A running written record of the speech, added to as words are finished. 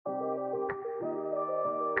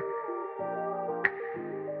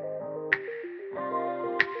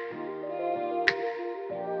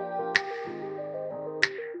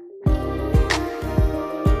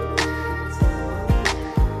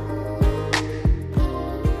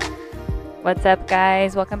What's up,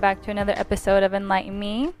 guys? Welcome back to another episode of Enlighten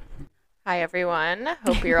Me. Hi, everyone.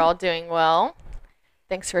 Hope you're all doing well.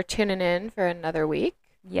 Thanks for tuning in for another week.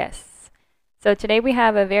 Yes. So today we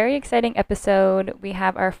have a very exciting episode. We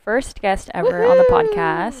have our first guest ever on the Woohoo!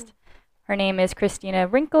 podcast. Her name is Christina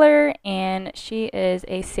Winkler, and she is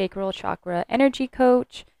a sacral chakra energy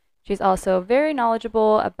coach. She's also very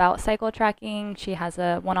knowledgeable about cycle tracking. She has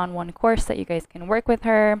a one-on-one course that you guys can work with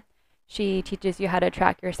her. She teaches you how to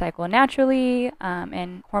track your cycle naturally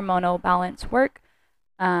and hormonal balance work.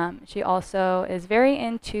 She also is very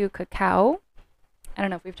into cacao. I don't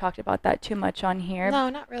know if we've talked about that too much on here, No,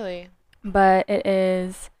 not really. but it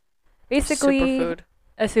is basically Superfood.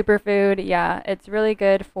 a superfood. Yeah, it's really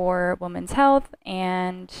good for women's health.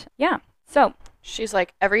 And yeah, so She's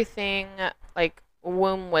like everything, like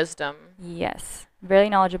womb wisdom. yes, very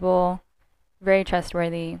knowledgeable, very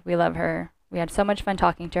trustworthy. We love her. We had so much fun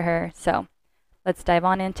talking to her. So let's dive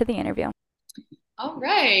on into the interview. All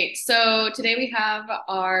right. So today we have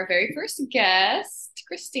our very first guest,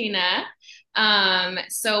 Christina.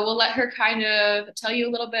 So we'll let her kind of tell you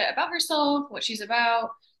a little bit about herself, what she's about.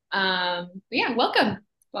 But yeah, welcome.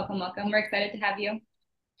 Welcome, welcome. We're excited to have you.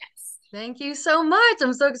 Yes. Thank you so much.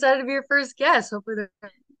 I'm so excited to be your first guest. Hopefully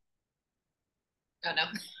Oh no.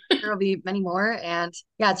 there will be many more. And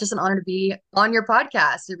yeah, it's just an honor to be on your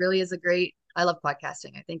podcast. It really is I love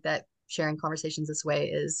podcasting. I think that sharing conversations this way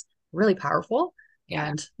is really powerful. Yeah.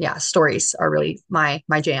 And yeah, stories are really my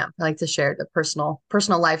jam. I like to share the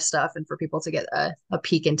personal life stuff and for people to get a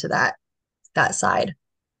peek into that side.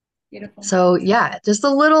 Beautiful. So yeah, just a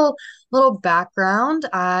little background.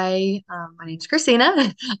 My name's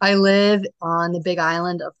Christina. I live on the Big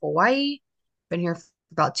Island of Hawaii. Been here for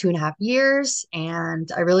about 2.5 years, and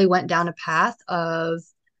I really went down a path of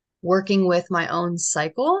working with my own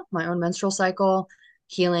cycle, my own menstrual cycle,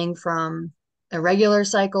 healing from irregular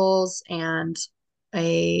cycles and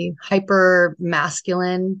a hyper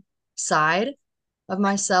masculine side of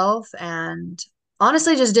myself, and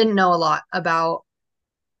honestly just didn't know a lot about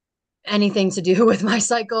anything to do with my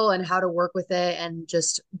cycle and how to work with it and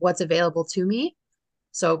just what's available to me.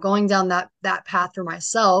 So going down that path for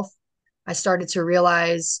myself, I started to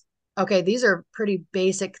realize, okay, these are pretty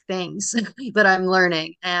basic things that I'm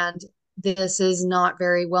learning, and this is not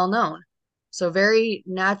very well known. So very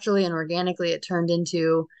naturally and organically, it turned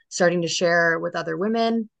into starting to share with other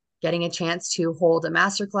women, getting a chance to hold a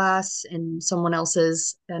masterclass in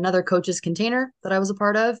another coach's container that I was a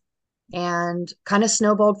part of, and kind of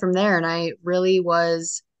snowballed from there. And I really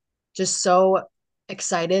was just so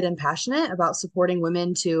excited and passionate about supporting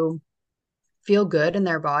women to feel good in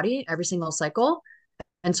their body every single cycle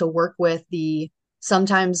and to work with the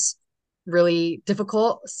sometimes really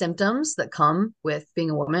difficult symptoms that come with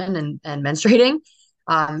being a woman and menstruating.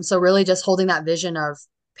 So really just holding that vision of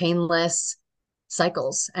painless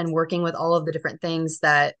cycles and working with all of the different things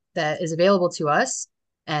that is available to us.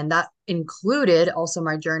 And that included also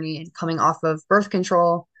my journey in coming off of birth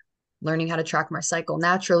control, learning how to track my cycle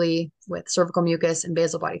naturally with cervical mucus and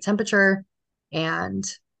basal body temperature. And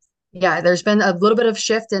yeah, there's been a little bit of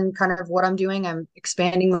shift in kind of what I'm doing. I'm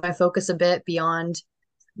expanding my focus a bit beyond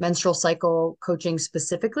menstrual cycle coaching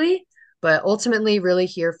specifically, but ultimately really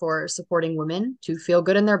here for supporting women to feel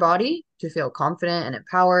good in their body, to feel confident and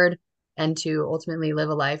empowered, and to ultimately live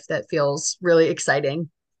a life that feels really exciting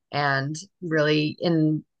and really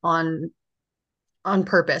in on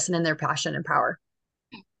purpose and in their passion and power.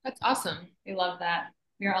 That's awesome. We love that.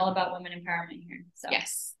 We're all about women empowerment here. So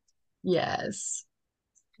Yes. Yes.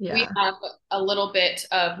 We Yeah. have a little bit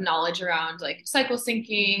of knowledge around like cycle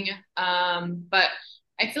syncing, but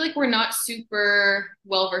I feel like we're not super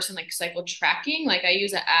well versed in like cycle tracking. Like I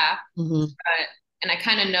use an app, Mhm. and I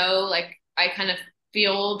kind of know, like I kind of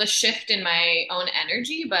feel the shift in my own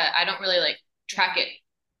energy, but I don't really like track it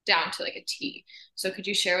down to like a T. So could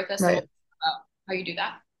you share with us a little Right. about how you do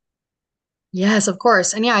that? Yes, of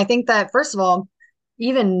course. And yeah, I think that first of all,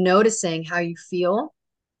 even noticing how you feel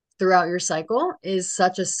throughout your cycle is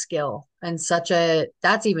such a skill and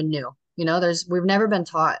that's even new. We've never been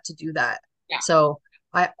taught to do that. Yeah. So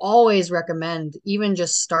I always recommend even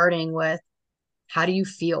just starting with how do you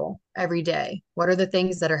feel every day? What are the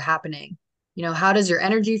things that are happening? How does your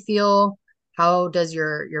energy feel? How does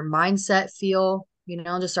your mindset feel?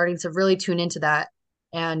 Just starting to really tune into that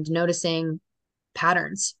and noticing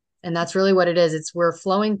patterns. And that's really what it is. We're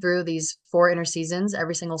flowing through these four inner seasons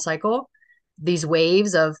every single cycle, these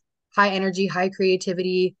waves of high energy, high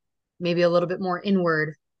creativity, maybe a little bit more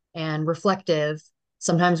inward and reflective.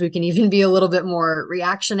 Sometimes we can even be a little bit more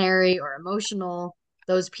reactionary or emotional,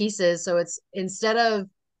 those pieces. So it's instead of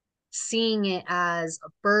seeing it as a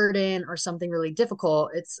burden or something really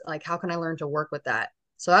difficult. It's like, how can I learn to work with that?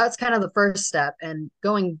 So that's kind of the first step. And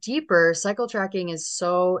going deeper, cycle tracking is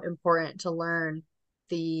so important to learn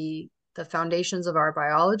the foundations of our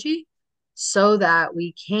biology so that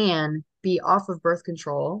we can be off of birth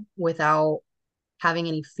control without having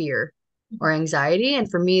any fear or anxiety. And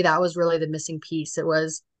for me, that was really the missing piece. It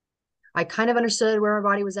was, I kind of understood where my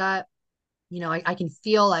body was at. I can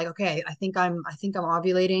feel like, okay, I think I'm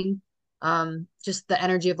ovulating. Just the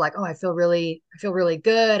energy of like, oh, I feel really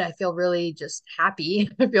good. I feel really just happy.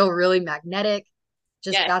 I feel really magnetic.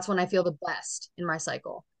 Just Yeah. that's when I feel the best in my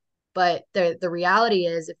cycle. But the reality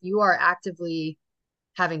is if you are actively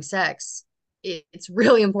having sex, it's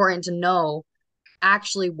really important to know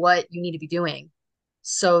actually what you need to be doing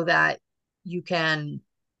so that you can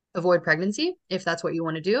avoid pregnancy if that's what you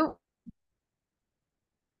want to do,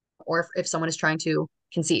 or if someone is trying to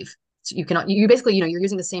conceive. So you basically, you're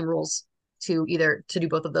using the same rules to do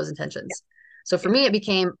both of those intentions. So for me, it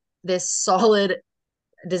became this solid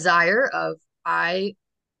desire of I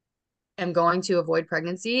am going to avoid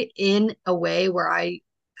pregnancy in a way where I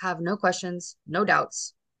have no questions, no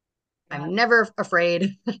doubts. I'm never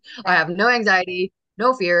afraid. I have no anxiety,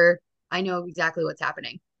 no fear. I know exactly what's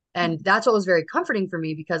happening. And that's what was very comforting for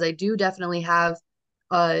me because I do definitely have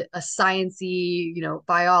a sciencey,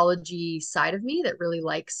 biology side of me that really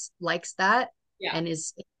likes that Yeah. and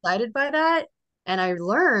is excited by that. And I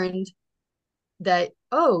learned that,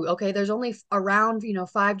 oh, okay, there's only around,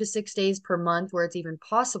 5 to 6 days per month where it's even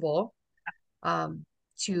possible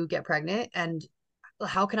to get pregnant. And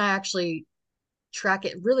how can I actually track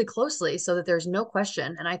it really closely so that there's no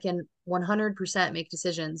question and I can 100% make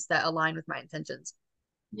decisions that align with my intentions.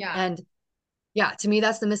 Yeah. And yeah, to me,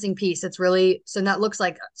 that's the missing piece. It's really, so that looks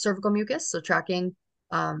like cervical mucus. So tracking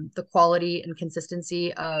the quality and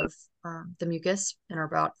consistency of the mucus in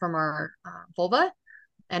from our vulva,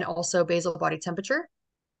 and also basal body temperature.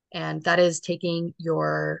 And that is taking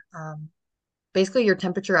your, basically your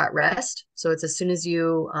temperature at rest. So it's as soon as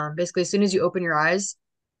you, basically as soon as you open your eyes,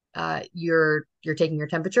 you're taking your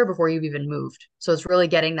temperature before you've even moved. So it's really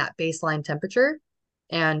getting that baseline temperature.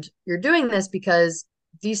 And you're doing this because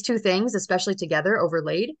these two things, especially together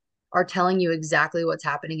overlaid, are telling you exactly what's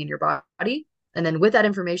happening in your body. And then with that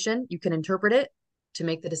information, you can interpret it to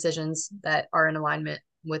make the decisions that are in alignment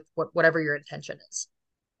with whatever your intention is.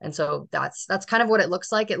 And so that's kind of what it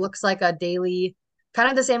looks like. It looks like a daily, kind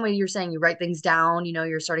of the same way you're saying you write things down,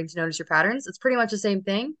 you're starting to notice your patterns. It's pretty much the same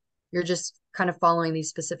thing. You're just kind of following these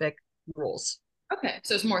specific rules. Okay.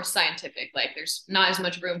 So it's more scientific. Like there's not as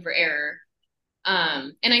much room for error.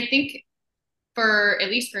 And I think at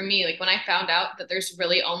least for me, like when I found out that there's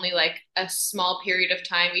really only like a small period of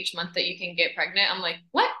time each month that you can get pregnant, I'm like,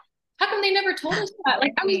 what? How come they never told us that?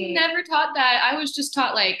 Like I was never taught that. I was just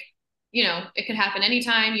taught like, it could happen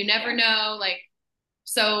anytime. You never know. Like,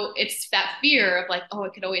 so it's that fear of like, oh,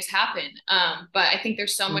 it could always happen. But I think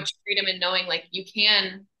there's so much freedom in knowing like you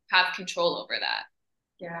can have control over that.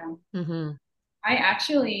 Yeah. Mm-hmm. I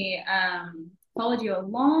actually followed you a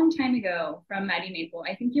long time ago from Maddie Maple.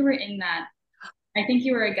 I think you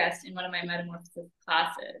were a guest in one of my metamorphosis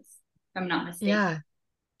classes, if I'm not mistaken. Yeah.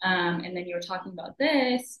 And then you were talking about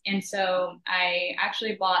this. And so I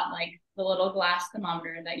actually bought like the little glass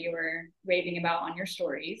thermometer that you were raving about on your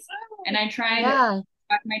stories. And I tried to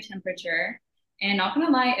track my temperature. And not gonna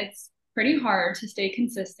lie, it's pretty hard to stay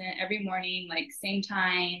consistent every morning, like same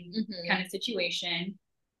time kind of situation.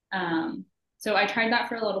 So I tried that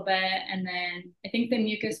for a little bit. And then I think the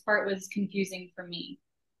mucus part was confusing for me,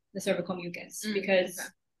 the cervical mucus, because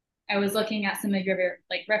I was looking at some of your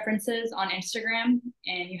like references on Instagram,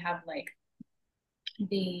 and you have like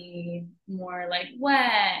the more like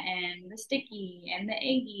wet and the sticky and the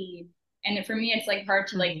eggy, and for me it's like hard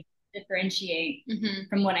to like differentiate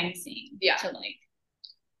from what I'm seeing to like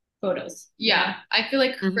photos. Yeah, I feel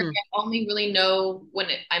like for me, I only really know when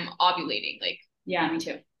I'm ovulating. Like, yeah, me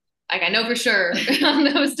too. Like I know for sure on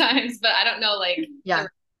those times, but I don't know like yeah.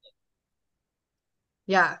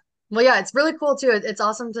 Well, yeah, it's really cool too. It's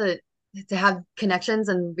awesome to have connections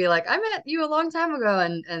and be like, I met you a long time ago,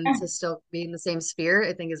 and to still be in the same sphere.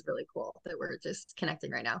 I think is really cool that we're just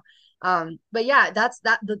connecting right now. But yeah,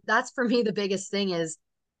 that's for me the biggest thing is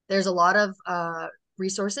there's a lot of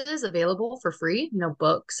resources available for free,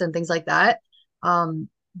 books and things like that.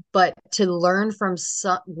 But to learn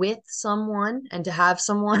with someone and to have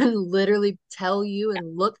someone literally tell you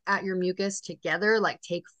and look at your mucus together, like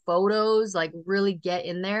take photos, like really get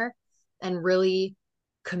in there and really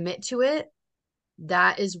commit to it,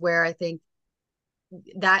 that is where I think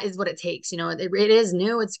that is what it takes. It is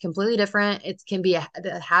new. It's completely different. It can be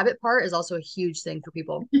the habit part is also a huge thing for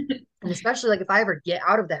people. And especially like if I ever get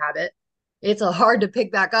out of the habit, it's a hard to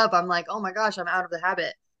pick back up. I'm like, oh my gosh, I'm out of the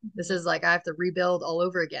habit. This is like I have to rebuild all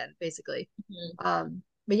over again, basically.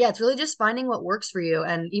 But yeah, it's really just finding what works for you.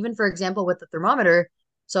 And even for example, with the thermometer,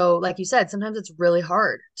 so like you said, sometimes it's really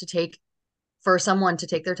hard for someone to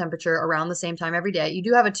take their temperature around the same time every day. You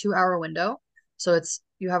do have a 2 hour window, so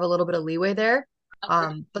you have a little bit of leeway there.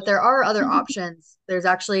 But there are other options. There's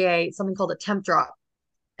actually something called a temp drop,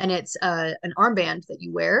 and it's an armband that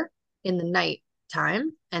you wear in the night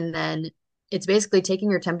time, and then it's basically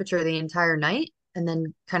taking your temperature the entire night and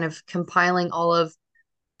then kind of compiling all of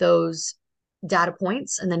those data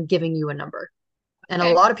points and then giving you a number. And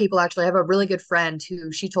a lot of people actually, I have a really good friend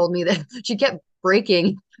who she told me that she kept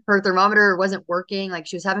breaking, her thermometer wasn't working, like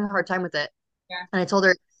she was having a hard time with it. Yeah. And I told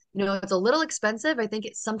her, it's a little expensive. I think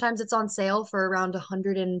sometimes it's on sale for around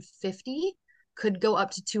 150, could go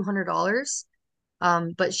up to $200.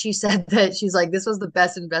 But she said that she's like, this was the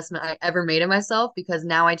best investment I ever made in myself because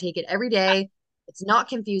now I take it every day. It's not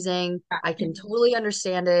confusing. I can totally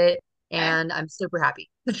understand it, and I'm super happy.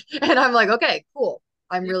 And I'm like, okay, cool.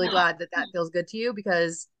 I'm really glad that feels good to you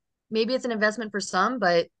because maybe it's an investment for some,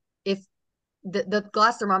 but if the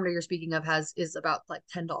glass thermometer you're speaking of is about like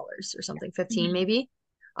 $10 or something, 15 maybe.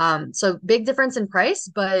 So big difference in price,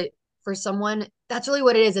 but for someone, that's really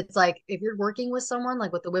what it is. It's like if you're working with someone,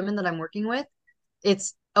 like with the women that I'm working with,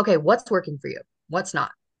 it's okay, what's working for you? What's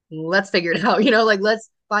not? Let's figure it out, like let's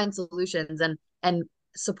find solutions and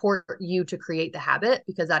support you to create the habit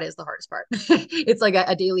because that is the hardest part. It's like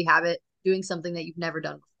a daily habit, doing something that you've never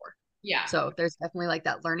done before. Yeah. So there's definitely like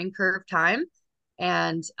that learning curve time.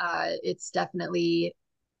 And it's definitely,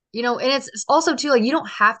 and it's also too, like, you don't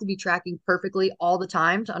have to be tracking perfectly all the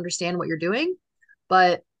time to understand what you're doing.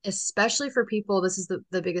 But especially for people, this is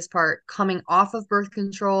the biggest part, coming off of birth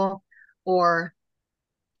control or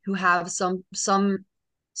who have some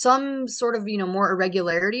sort of, more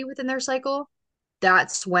irregularity within their cycle,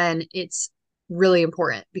 that's when it's really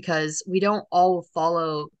important because we don't all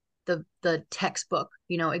follow the textbook,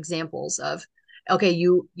 examples of, okay,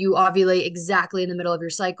 you ovulate exactly in the middle of your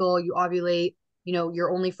cycle, you ovulate,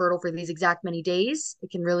 you're only fertile for these exact many days.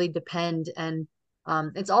 It can really depend. And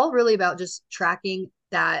it's all really about just tracking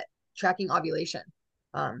ovulation.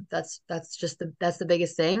 That's the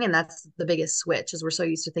biggest thing. And that's the biggest switch is we're so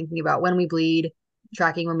used to thinking about when we bleed,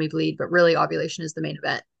 tracking when we bleed, but really ovulation is the main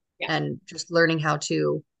event. Yeah. And just learning how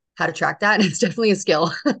to track that. It's definitely a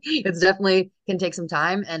skill. It's definitely can take some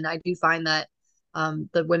time. And I do find that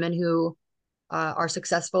the women who are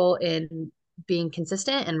successful in being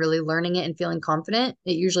consistent and really learning it and feeling confident,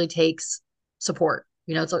 it usually takes support.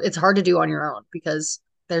 So it's hard to do on your own because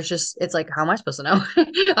it's like, how am I supposed to know?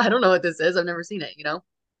 I don't know what this is. I've never seen it,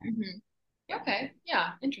 Okay.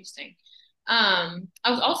 Yeah. Interesting. I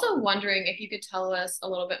was also wondering if you could tell us a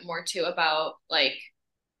little bit more too about like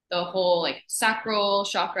the whole like sacral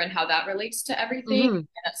chakra and how that relates to everything and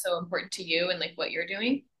that's so important to you and like what you're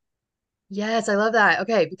doing. Yes, I love that.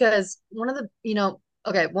 Okay, because one of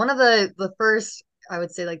the first, I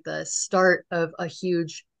would say like the start of a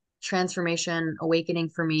huge transformation awakening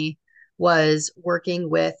for me was working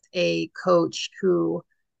with a coach who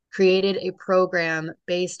created a program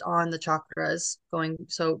based on the chakras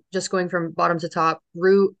just going from bottom to top,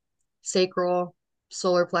 root, sacral,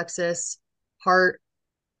 solar plexus, heart,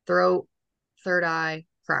 throat, third eye,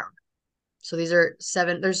 crown. So these are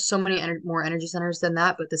 7. There's so many more energy centers than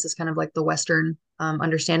that, but this is kind of like the Western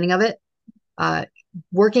understanding of it.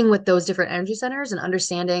 Working with those different energy centers and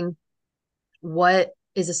understanding what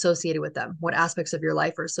is associated with them, what aspects of your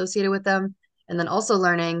life are associated with them, and then also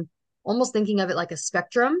learning, almost thinking of it like a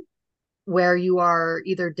spectrum where you are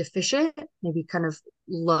either deficient, maybe kind of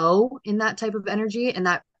low in that type of energy, and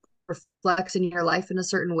that reflects in your life in a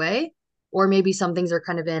certain way, or maybe some things are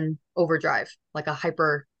kind of in overdrive, like a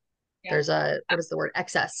hyper. There's what is the word?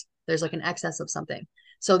 Excess. There's like an excess of something.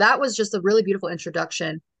 So that was just a really beautiful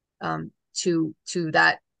introduction to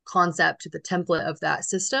that concept, to the template of that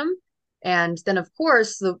system. And then of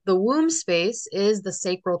course the womb space is the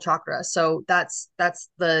sacral chakra. So that's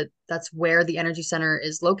where the energy center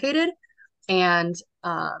is located. And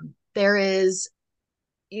there is,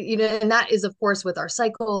 and that is of course with our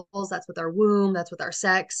cycles, that's with our womb, that's with our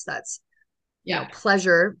sex, that's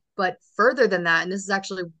pleasure. But further than that, and this is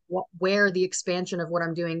actually where the expansion of what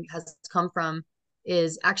I'm doing has come from,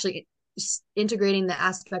 is actually integrating the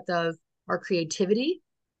aspect of our creativity.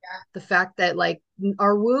 The fact that like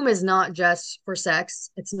our womb is not just for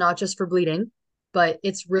sex, it's not just for bleeding, but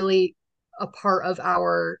it's really a part of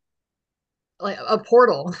like a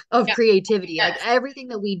portal of Yeah. creativity. Like Yes. everything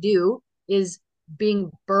that we do is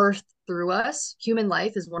being birthed through us. Human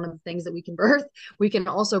life is one of the things that we can birth. We can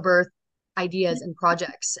also birth ideas and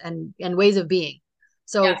projects and ways of being. Yeah.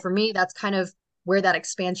 So for me, that's kind of where that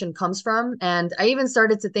expansion comes from. And I even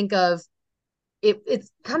started to think of it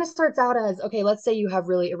kind of starts out as, okay, let's say you have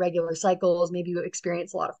really irregular cycles, maybe you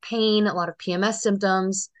experience a lot of pain, a lot of PMS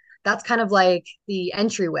symptoms. That's kind of like the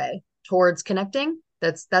entryway towards connecting.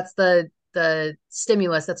 That's the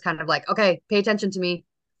stimulus that's kind of like, okay, pay attention to me.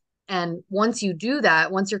 And once you do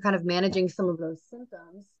that, once you're kind of managing some of those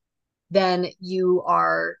symptoms, then you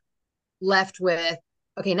are left with,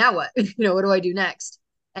 okay, now what? What do I do next?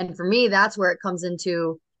 And for me, that's where it comes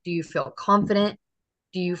into, do you feel confident?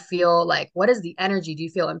 Do you feel like, what is the energy? Do you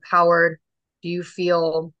feel empowered? Do you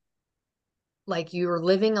feel like you're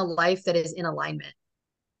living a life that is in alignment?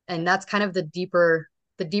 And that's kind of the deeper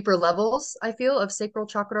levels, I feel, of sacral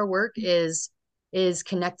chakra work is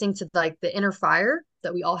connecting to like the inner fire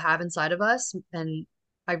that we all have inside of us. And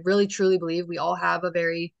I really truly believe we all have a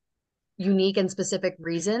very unique and specific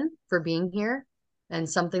reason for being here, and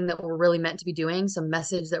something that we're really meant to be doing, some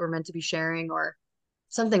message that we're meant to be sharing, or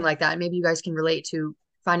something like that. Maybe you guys can relate to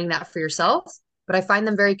finding that for yourself, but I find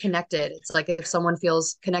them very connected. It's like if someone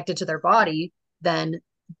feels connected to their body, then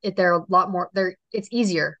they're a lot more, it's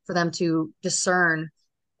easier for them to discern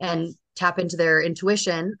and tap into their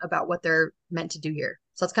intuition about what they're meant to do here.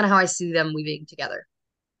 So that's kind of how I see them weaving together.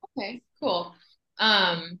 Okay, cool.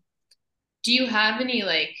 Um, do you have any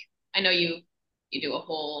like, I know you do a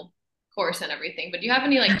whole course and everything, but do you have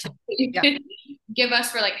any like tips that you Yeah. could give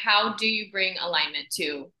us for like how do you bring alignment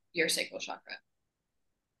to your sacral chakra?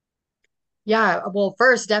 Yeah, well,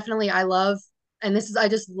 first, definitely I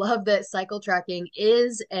just love that cycle tracking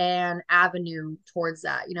is an avenue towards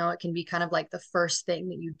that. It can be kind of like the first thing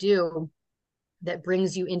that you do that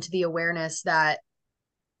brings you into the awareness that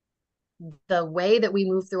the way that we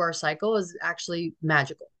move through our cycle is actually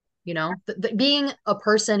magical. Being a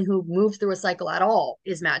person who moves through a cycle at all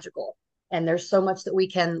is magical. And there's so much that we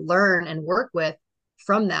can learn and work with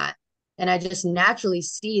from that. And I just naturally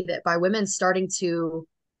see that by women starting to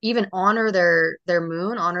even honor their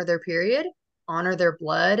moon, honor their period, honor their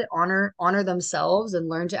blood, honor themselves, and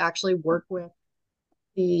learn to actually work with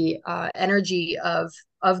the energy of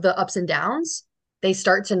the ups and downs, they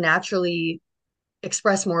start to naturally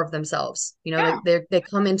express more of themselves. Yeah. They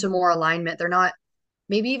come into more alignment. They're not,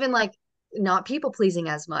 maybe even like, not people pleasing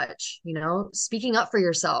as much, speaking up for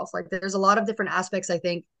yourself. Like there's a lot of different aspects, I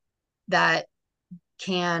think, that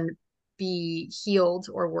can be healed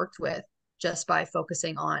or worked with just by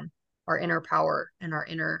focusing on our inner power and our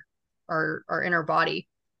inner body.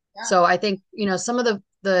 Yeah. So I think, some of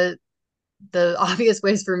the obvious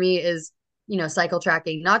ways for me is, cycle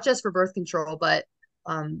tracking, not just for birth control, but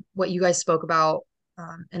what you guys spoke about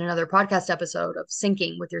in another podcast episode of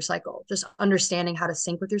syncing with your cycle, just understanding how to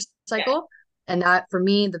sync with your Yeah. cycle. And that for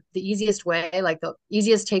me, the easiest way, like the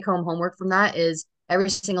easiest take home homework from that is every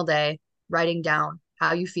single day, writing down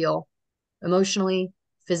how you feel emotionally,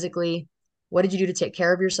 physically. What did you do to take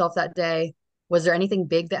care of yourself that day? Was there anything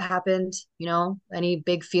big that happened? Any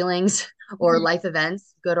big feelings or Mhm. life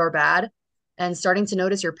events, good or bad? And starting to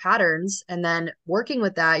notice your patterns, and then working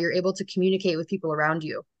with that, you're able to communicate with people around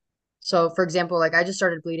you. So, for example, like I just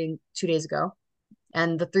started bleeding 2 days ago,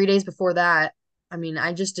 and the 3 days before that, I mean,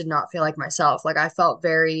 I just did not feel like myself. Like I felt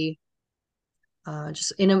very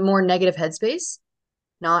just in a more negative headspace,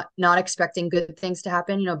 not expecting good things to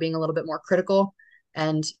happen, being a little bit more critical.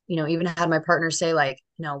 And, even had my partner say like,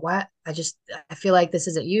 what, I feel like this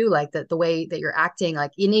isn't you, like the way that you're acting,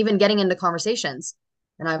 like, and even getting into conversations.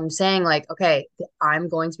 And I'm saying like, okay, I'm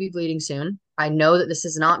going to be bleeding soon. I know that this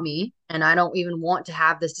is not me, and I don't even want to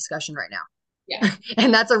have this discussion right now. Yeah.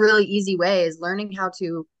 And that's a really easy way, is learning how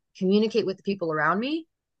to communicate with the people around me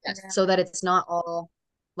Yes. so that it's not all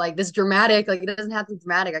like this dramatic. Like it doesn't have to be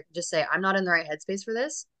dramatic. I can just say, I'm not in the right headspace for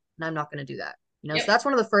this, and I'm not going to do that. So Yep. that's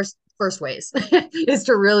one of the first ways is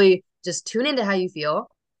to really just tune into how you feel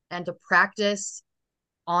and to practice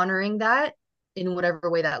honoring that in whatever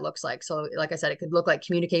way that looks like. So like I said, it could look like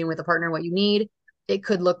communicating with a partner what you need. It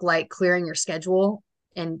could look like clearing your schedule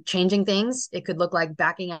and changing things. It could look like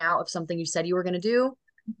backing out of something you said you were going to do.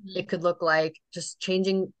 Mhm. It could look like just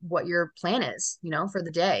changing what your plan is, for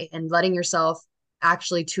the day, and letting yourself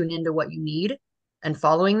actually tune into what you need and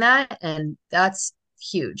following that. And that's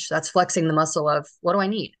huge. That's flexing the muscle of, what do I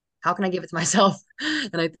need? How can I give it to myself?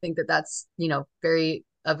 And I think that that's,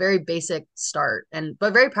 a very basic start,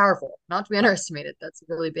 but very powerful, not to be underestimated. That's a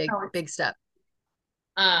really big, Oh, big step.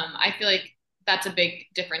 I feel like that's a big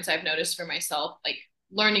difference I've noticed for myself. Like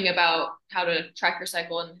learning about how to track your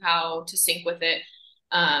cycle and how to sync with it,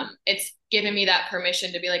 it's given me that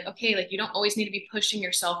permission to be like, okay, like you don't always need to be pushing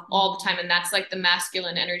yourself all the time. And that's like the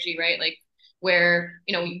masculine energy, right? Like where,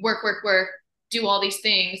 you know, we work, do all these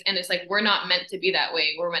things. And it's like, we're not meant to be that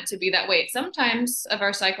way. We're meant to be that way sometimes of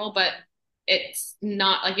our cycle, but it's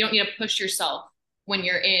not like, you don't need to push yourself when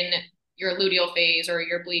you're in your luteal phase or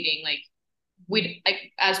you're bleeding. Like we,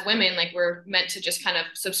 like as women, like we're meant to just kind of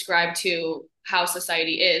subscribe to how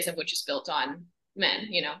society is, and which is built on men,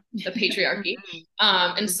 you know, the patriarchy.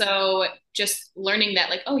 And so just learning that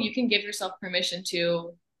like, oh, you can give yourself permission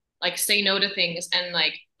to like say no to things, and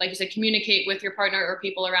like you said, communicate with your partner or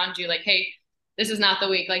people around you, like, hey, this is not the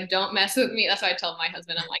week, like don't mess with me. That's why I tell my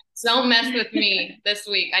husband, I'm like, don't mess with me this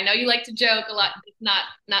week. I know you like to joke a lot. It's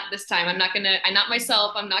not this time. I'm not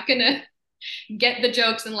myself. I'm not gonna get the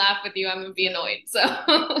jokes and laugh with you. I'm gonna be annoyed.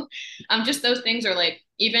 So just those things are like,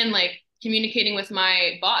 even like communicating with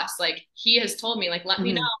my boss, like he has told me like, let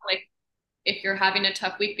me know like if you're having a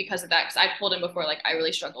tough week because of that. Cause I've told him before, like I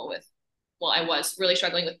really struggle with, well, I was really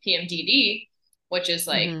struggling with PMDD, which is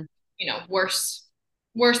like, you know, worse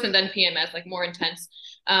than PMS, like more intense.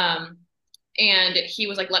 And he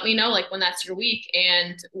was like, let me know like when that's your week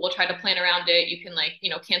and we'll try to plan around it. You can like,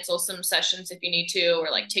 you know, cancel some sessions if you need to,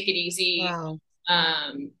 or like take it easy. Wow.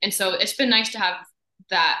 And so it's been nice to have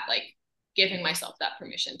that, like giving myself that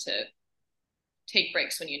permission to take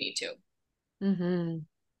breaks when you need to. Mm-hmm.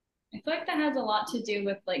 I feel like that has a lot to do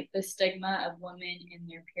with like the stigma of women in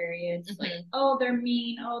their periods. Mm-hmm. Like, oh, they're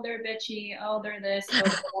mean. Oh, they're bitchy. Oh, they're this. Oh, they're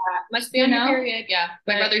that. Must be on your period. Yeah.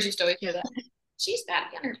 My brothers used to always hear that. She's bad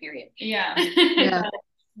on her period. Yeah. Yeah. But,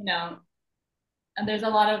 you know, and there's a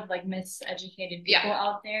lot of like miseducated people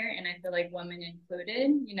out there, and I feel like women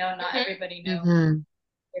included, you know, not everybody knows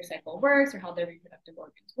their cycle works or how their reproductive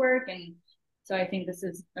organs work. And so I think this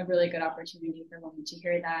is a really good opportunity for women to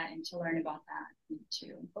hear that and to learn about that and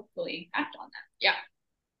to hopefully act on that. Yeah.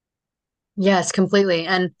 Yes, completely.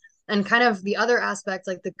 And kind of the other aspect,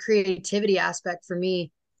 like the creativity aspect for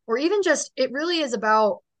me, or even just it really is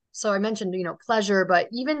about, so I mentioned, you know, pleasure, but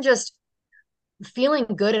even just feeling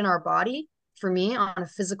good in our body for me on a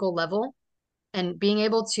physical level, and being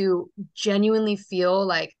able to genuinely feel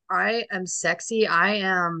like I am sexy, I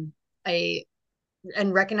am a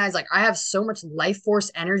and recognize like I have so much life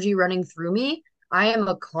force energy running through me. I am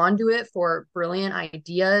a conduit for brilliant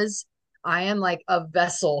ideas. I am like a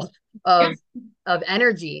vessel of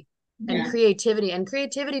energy and creativity. And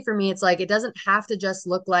creativity for me, it's like it doesn't have to just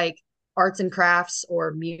look like arts and crafts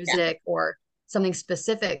or music or something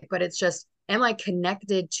specific, but it's just, am I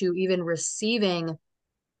connected to even receiving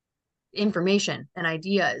information and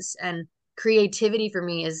ideas? And creativity for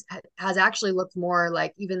me has actually looked more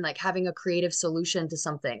like even like having a creative solution to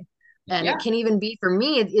something. And it can even be, for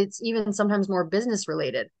me, it's even sometimes more business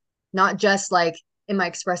related, not just like, am I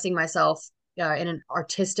expressing myself in an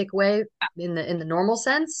artistic way in the normal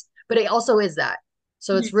sense, but it also is that.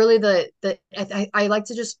 So it's really I like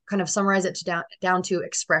to just kind of summarize it to down to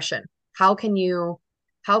expression. How can you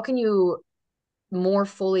more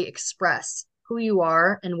fully express who you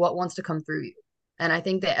are and what wants to come through you? And I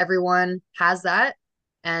think that everyone has that.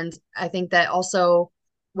 And I think that also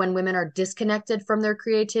when women are disconnected from their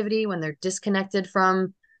creativity, when they're disconnected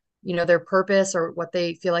from, you know, their purpose or what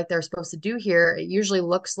they feel like they're supposed to do here, it usually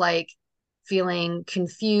looks like feeling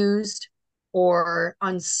confused or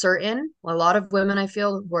uncertain. A lot of women I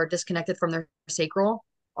feel who are disconnected from their sacral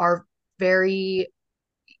are very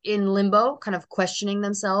in limbo, kind of questioning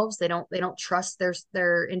themselves. They don't trust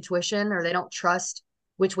their intuition, or they don't trust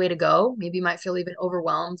which way to go. Maybe might feel even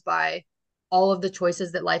overwhelmed by all of the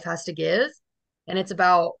choices that life has to give. And it's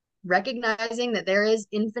about recognizing that there is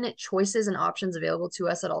infinite choices and options available to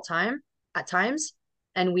us at times.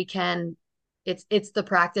 And we can, it's the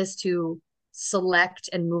practice to select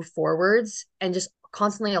and move forwards and just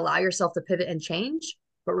constantly allow yourself to pivot and change,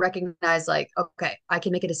 but recognize like, okay, I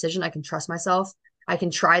can make a decision. I can trust myself. I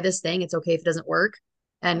can try this thing. It's okay if it doesn't work.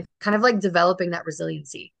 And kind of like developing that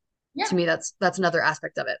resiliency. To me, that's another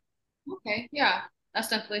aspect of it. Okay. Yeah. That's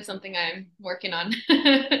definitely something I'm working on.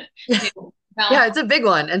 Yeah, it's a big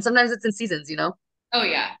one. And sometimes it's in seasons, you know? Oh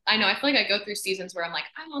yeah. I know. I feel like I go through seasons where I'm like,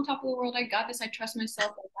 I'm on top of the world. I got this. I trust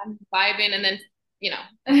myself. Like, I'm vibing. And then, you know,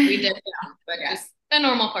 we did, but just a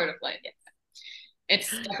normal part of life. Yeah. It's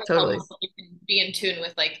definitely Totally. helpful. You can be in tune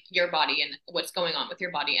with like your body and what's going on with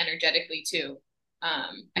your body energetically too.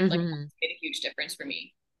 I feel like that's made a huge difference for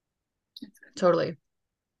me. Totally.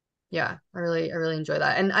 Yeah, I really enjoy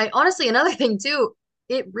that. And I honestly, another thing too,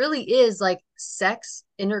 it really is like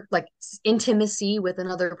intimacy with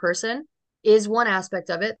another person is one aspect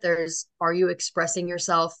of it. There's, are you expressing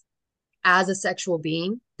yourself as a sexual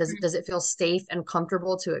being, does it feel safe and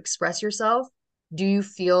comfortable to express yourself? Do you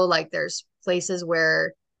feel like there's places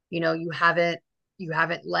where, you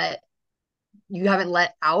haven't let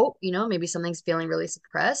out, maybe something's feeling really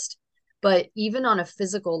suppressed. But even on a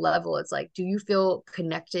physical level, it's like, do you feel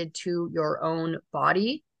connected to your own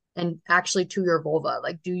body and actually to your vulva?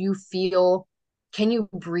 Like, can you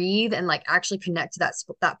breathe and like actually connect to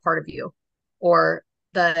that part of you? Or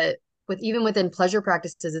even within pleasure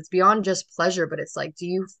practices, it's beyond just pleasure, but it's like, do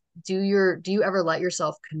you ever let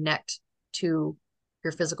yourself connect to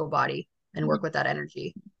your physical body and work with that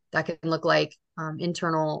energy? That can look like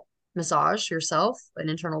internal massage yourself, an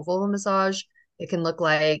internal vulva massage. It can look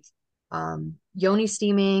like yoni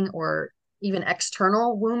steaming, or even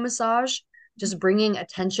external womb massage, just bringing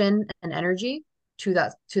attention and energy to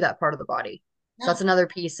that part of the body. So that's another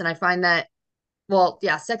piece. And I find that, well,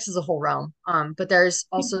 yeah, sex is a whole realm. But there's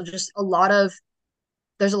also just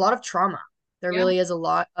there's a lot of trauma. There really is a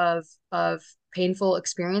lot of painful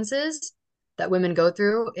experiences that women go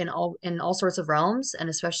through in all sorts of realms, and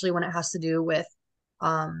especially when it has to do with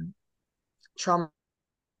traumas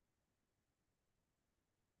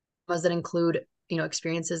that include,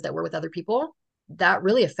 experiences that were with other people, that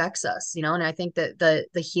really affects us, and I think that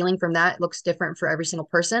the healing from that looks different for every single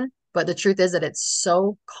person. But the truth is that it's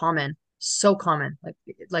so common,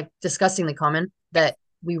 like disgustingly common, that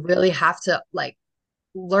we really have to like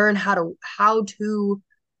learn how to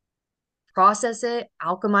process it,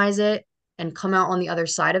 alchemize it, and come out on the other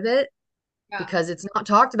side of it, because it's not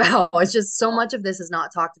talked about. It's just so much of this is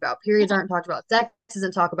not talked about. Periods aren't talked about. Sex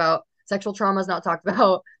isn't talked about. Sexual trauma is not talked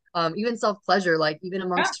about. Even self-pleasure, like even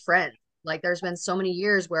amongst friends. Like there's been so many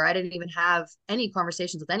years where I didn't even have any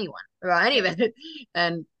conversations with anyone about any of it.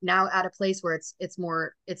 And now at a place where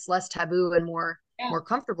it's less taboo and more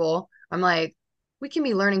comfortable, I'm like, we can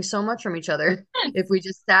be learning so much from each other if we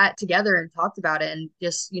just sat together and talked about it, and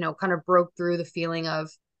just, kind of broke through the feeling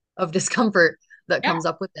of discomfort that comes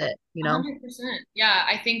up with it, 100%. Yeah,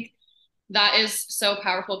 I think that is so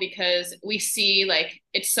powerful, because we see like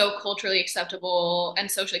it's so culturally acceptable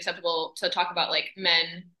and socially acceptable to talk about like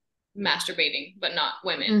men masturbating, but not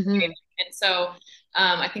women. Right? And so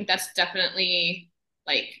I think that's definitely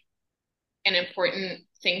like an important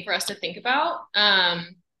thing for us to think about.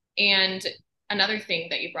 And another thing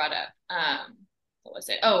that you brought up, what was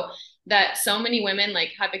it? Oh, that so many women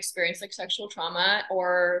like have experienced like sexual trauma,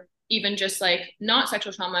 or even just like not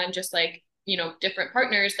sexual trauma, and just like, different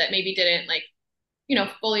partners that maybe didn't like,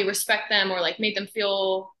 fully respect them, or like made them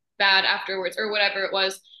feel bad afterwards, or whatever it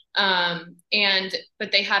was.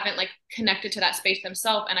 But they haven't like connected to that space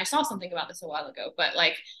themselves. And I saw something about this a while ago, but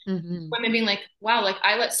like women being like, wow, like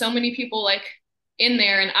I let so many people like in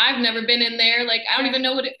there, and I've never been in there. Like, I don't even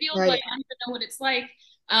know what it feels like. I don't even know what it's like.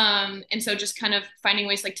 And so just kind of finding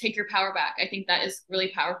ways to like take your power back. I think that is really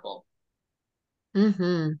powerful.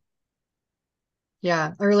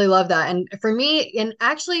 Yeah, I really love that. And for me, and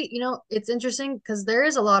actually, it's interesting because there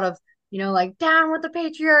is a lot of, like down with the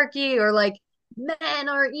patriarchy, or like men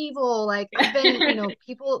are evil. Like I've been,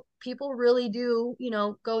 people really do,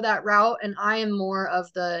 go that route. And I am more of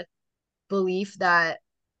the belief that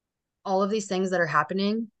all of these things that are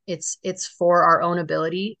happening, it's for our own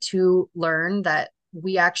ability to learn that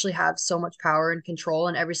we actually have so much power and control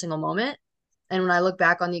in every single moment. And when I look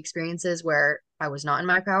back on the experiences where I was not in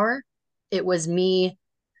my power, it was me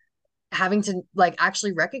having to like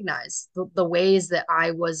actually recognize the ways that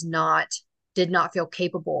did not feel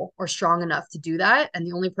capable or strong enough to do that. And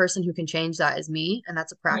the only person who can change that is me. And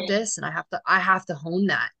that's a practice. And I have to hone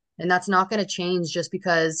that. And that's not going to change just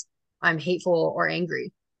because I'm hateful or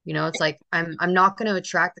angry. It's like, I'm not going to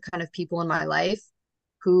attract the kind of people in my life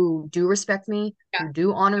who do respect me, who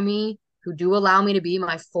do honor me, who do allow me to be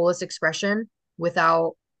my fullest expression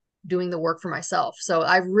without doing the work for myself. So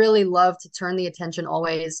I really love to turn the attention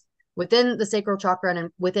always within the sacral chakra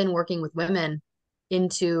and within working with women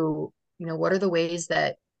into, what are the ways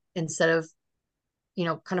that, instead of,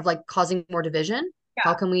 kind of like causing more division,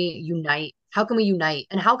 how can we unite?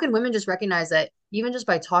 And how can women just recognize that even just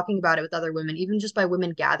by talking about it with other women, even just by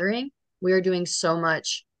women gathering, we are doing so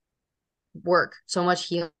much work, so much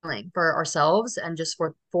healing for ourselves and just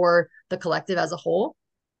for the collective as a whole.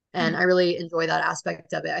 And I really enjoy that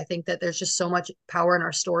aspect of it. I think that there's just so much power in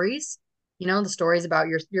our stories, the stories about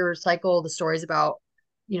your cycle, the stories about,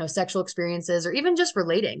 sexual experiences, or even just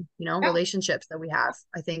relating, relationships that we have.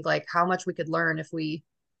 I think like how much we could learn if we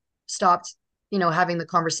stopped, having the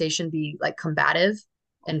conversation be like combative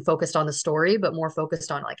and focused on the story, but more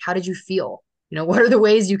focused on like, how did you feel? What are the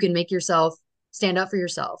ways you can make yourself stand up for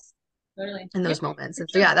yourself in those moments? And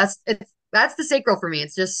so, yeah, that's the sacral for me.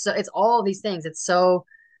 It's just, it's all these things. It's so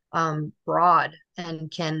broad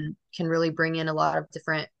and can really bring in a lot of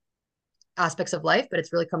different aspects of life, but it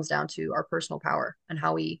really comes down to our personal power and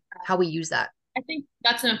how we use that. I think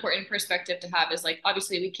that's an important perspective to have is like,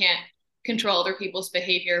 obviously we can't control other people's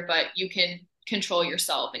behavior, but you can control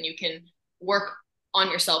yourself and you can work on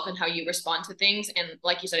yourself and how you respond to things. And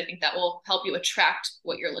like you said, I think that will help you attract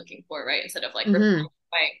what you're looking for, right? Instead of like Mm-hmm.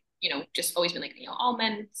 by, just always being like, all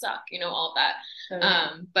men suck, all of that.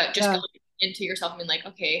 But just Yeah. going into yourself and being like,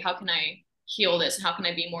 okay, how can I heal this? And how can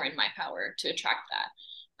I be more in my power to attract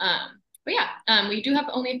that? But yeah, we do have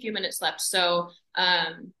only a few minutes left. So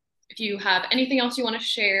if you have anything else you want to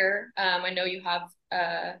share, I know you have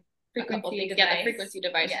a couple things. Frequency Yeah, the frequency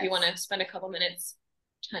device. If you Yes. want to spend a couple minutes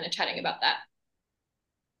kind of chatting about that.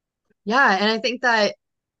 Yeah, and I think that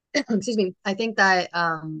excuse me, I think that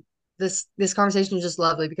this conversation is just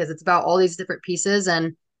lovely because it's about all these different pieces.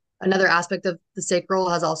 And another aspect of the sacral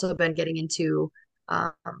has also been getting into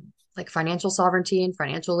um, like financial sovereignty and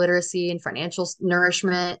financial literacy and financial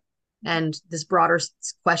nourishment, and this broader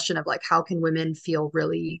question of like how can women feel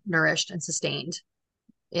really nourished and sustained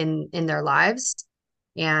in their lives.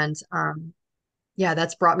 And yeah,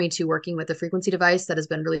 that's brought me to working with a frequency device that has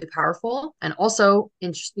been really powerful and also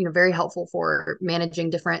very helpful for managing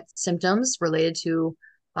different symptoms related to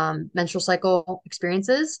menstrual cycle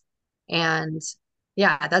experiences. And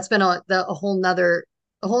yeah, that's been a whole nother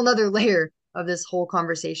layer of this whole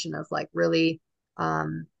conversation of like really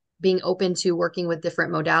being open to working with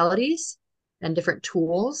different modalities and different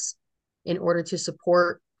tools in order to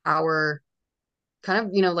support our kind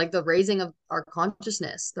of, like the raising of our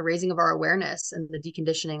consciousness, the raising of our awareness, and the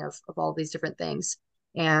deconditioning of all these different things.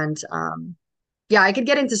 And yeah, I could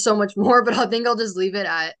get into so much more, but I think I'll just leave it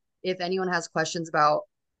at if anyone has questions about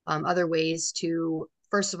other ways to,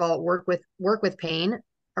 first of all, work with pain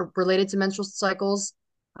related to menstrual cycles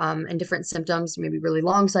and different symptoms, maybe really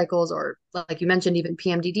long cycles, or like you mentioned, even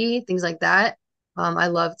PMDD, things like that. I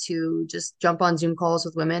love to just jump on Zoom calls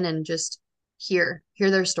with women and just hear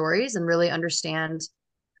their stories and really understand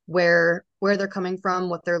where they're coming from,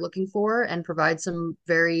 what they're looking for, and provide some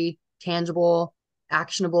very tangible,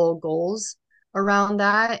 actionable goals around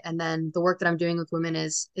that. And then the work that I'm doing with women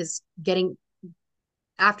is getting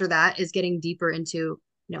after that is getting deeper into,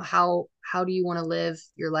 how do you want to live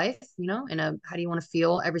your life, how do you want to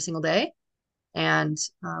feel every single day, and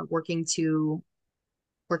working to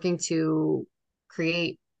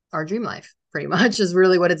create our dream life pretty much is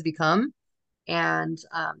really what it's become. And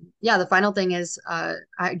yeah, the final thing is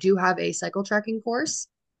I do have a cycle tracking course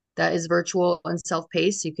that is virtual and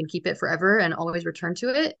self-paced. So you can keep it forever and always return to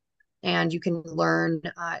it. And you can learn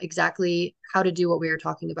exactly how to do what we were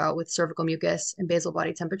talking about with cervical mucus and basal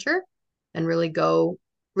body temperature, and really go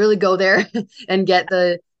there and get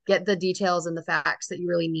the details and the facts that you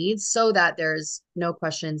really need, so that there's no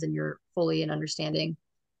questions and you're fully in understanding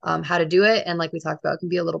how to do it. And like we talked about, it can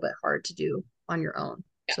be a little bit hard to do on your own.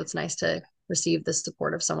 Yeah. So it's nice to receive the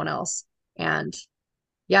support of someone else. And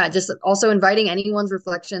yeah, just also inviting anyone's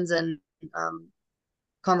reflections and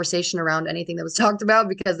conversation around anything that was talked about,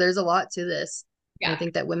 because there's a lot to this. Yeah. I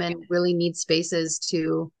think that women really need spaces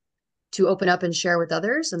to open up and share with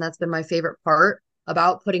others. And that's been my favorite part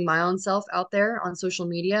about putting my own self out there on social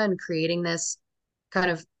media and creating this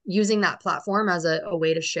kind of using that platform as a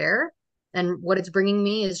way to share. And what it's bringing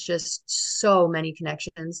me is just so many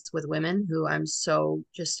connections with women who I'm so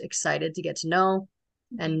just excited to get to know,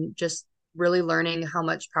 and just really learning how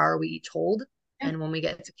much power we each hold. And when we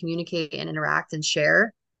get to communicate and interact and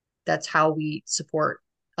share, that's how we support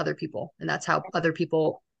other people. And that's how other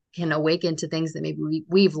people can awaken to things that maybe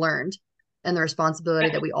we've learned, and the responsibility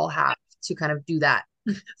that we all have to kind of do that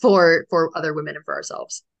for other women and for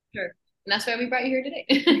ourselves. Sure. And that's why we brought you here today.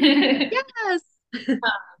 Yes.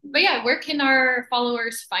 But yeah, where can our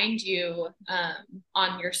followers find you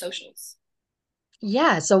on your socials?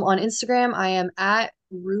 Yeah. So on Instagram, I am at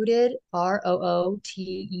rooted,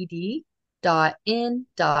 ROOTED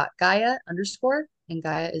 .in.Gaia _ and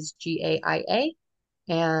Gaia is GAIA.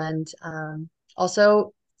 And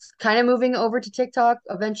also kind of moving over to TikTok.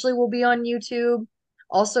 Eventually we'll be on YouTube.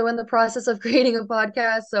 Also in the process of creating a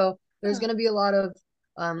podcast. So there's going to be a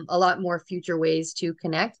lot more future ways to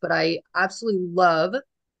connect. But I absolutely love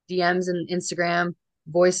DMs and Instagram,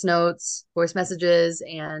 voice notes, voice messages,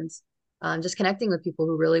 and just connecting with people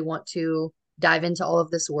who really want to dive into all of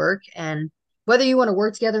this work. And whether you want to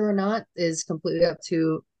work together or not is completely up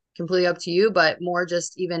to you, but more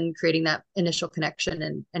just even creating that initial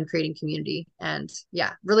connection and creating community. And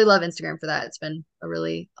yeah, really love Instagram for that. It's been a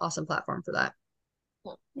really awesome platform for that.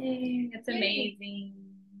 Yay, that's amazing.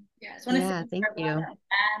 Yeah, I just want to Yeah, say thank you.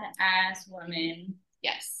 badass woman.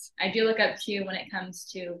 Yes. I do look up to when it comes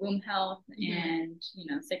to womb health and,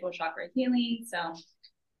 sacral chakra healing. So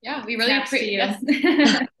yeah, we really appreciate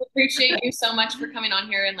you so much for coming on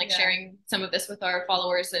here and like sharing some of this with our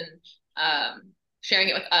followers and sharing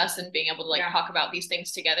it with us and being able to like talk about these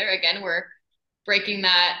things together. Again, we're breaking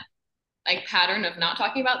that like pattern of not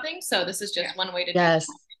talking about things. So this is just one way to do it.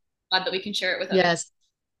 Glad that we can share it with others.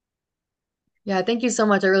 Yeah, thank you so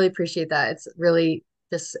much. I really appreciate that. It's really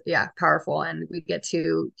just, powerful. And we get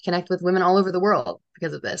to connect with women all over the world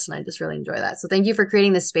because of this. And I just really enjoy that. So thank you for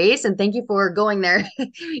creating this space and thank you for going there,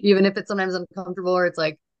 even if it's sometimes uncomfortable or it's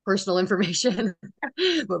like personal information,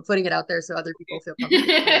 but putting it out there so other people feel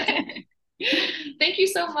comfortable. Thank you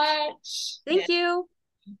so much. Thank you.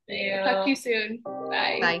 Talk to you soon.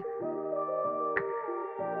 Bye. Bye.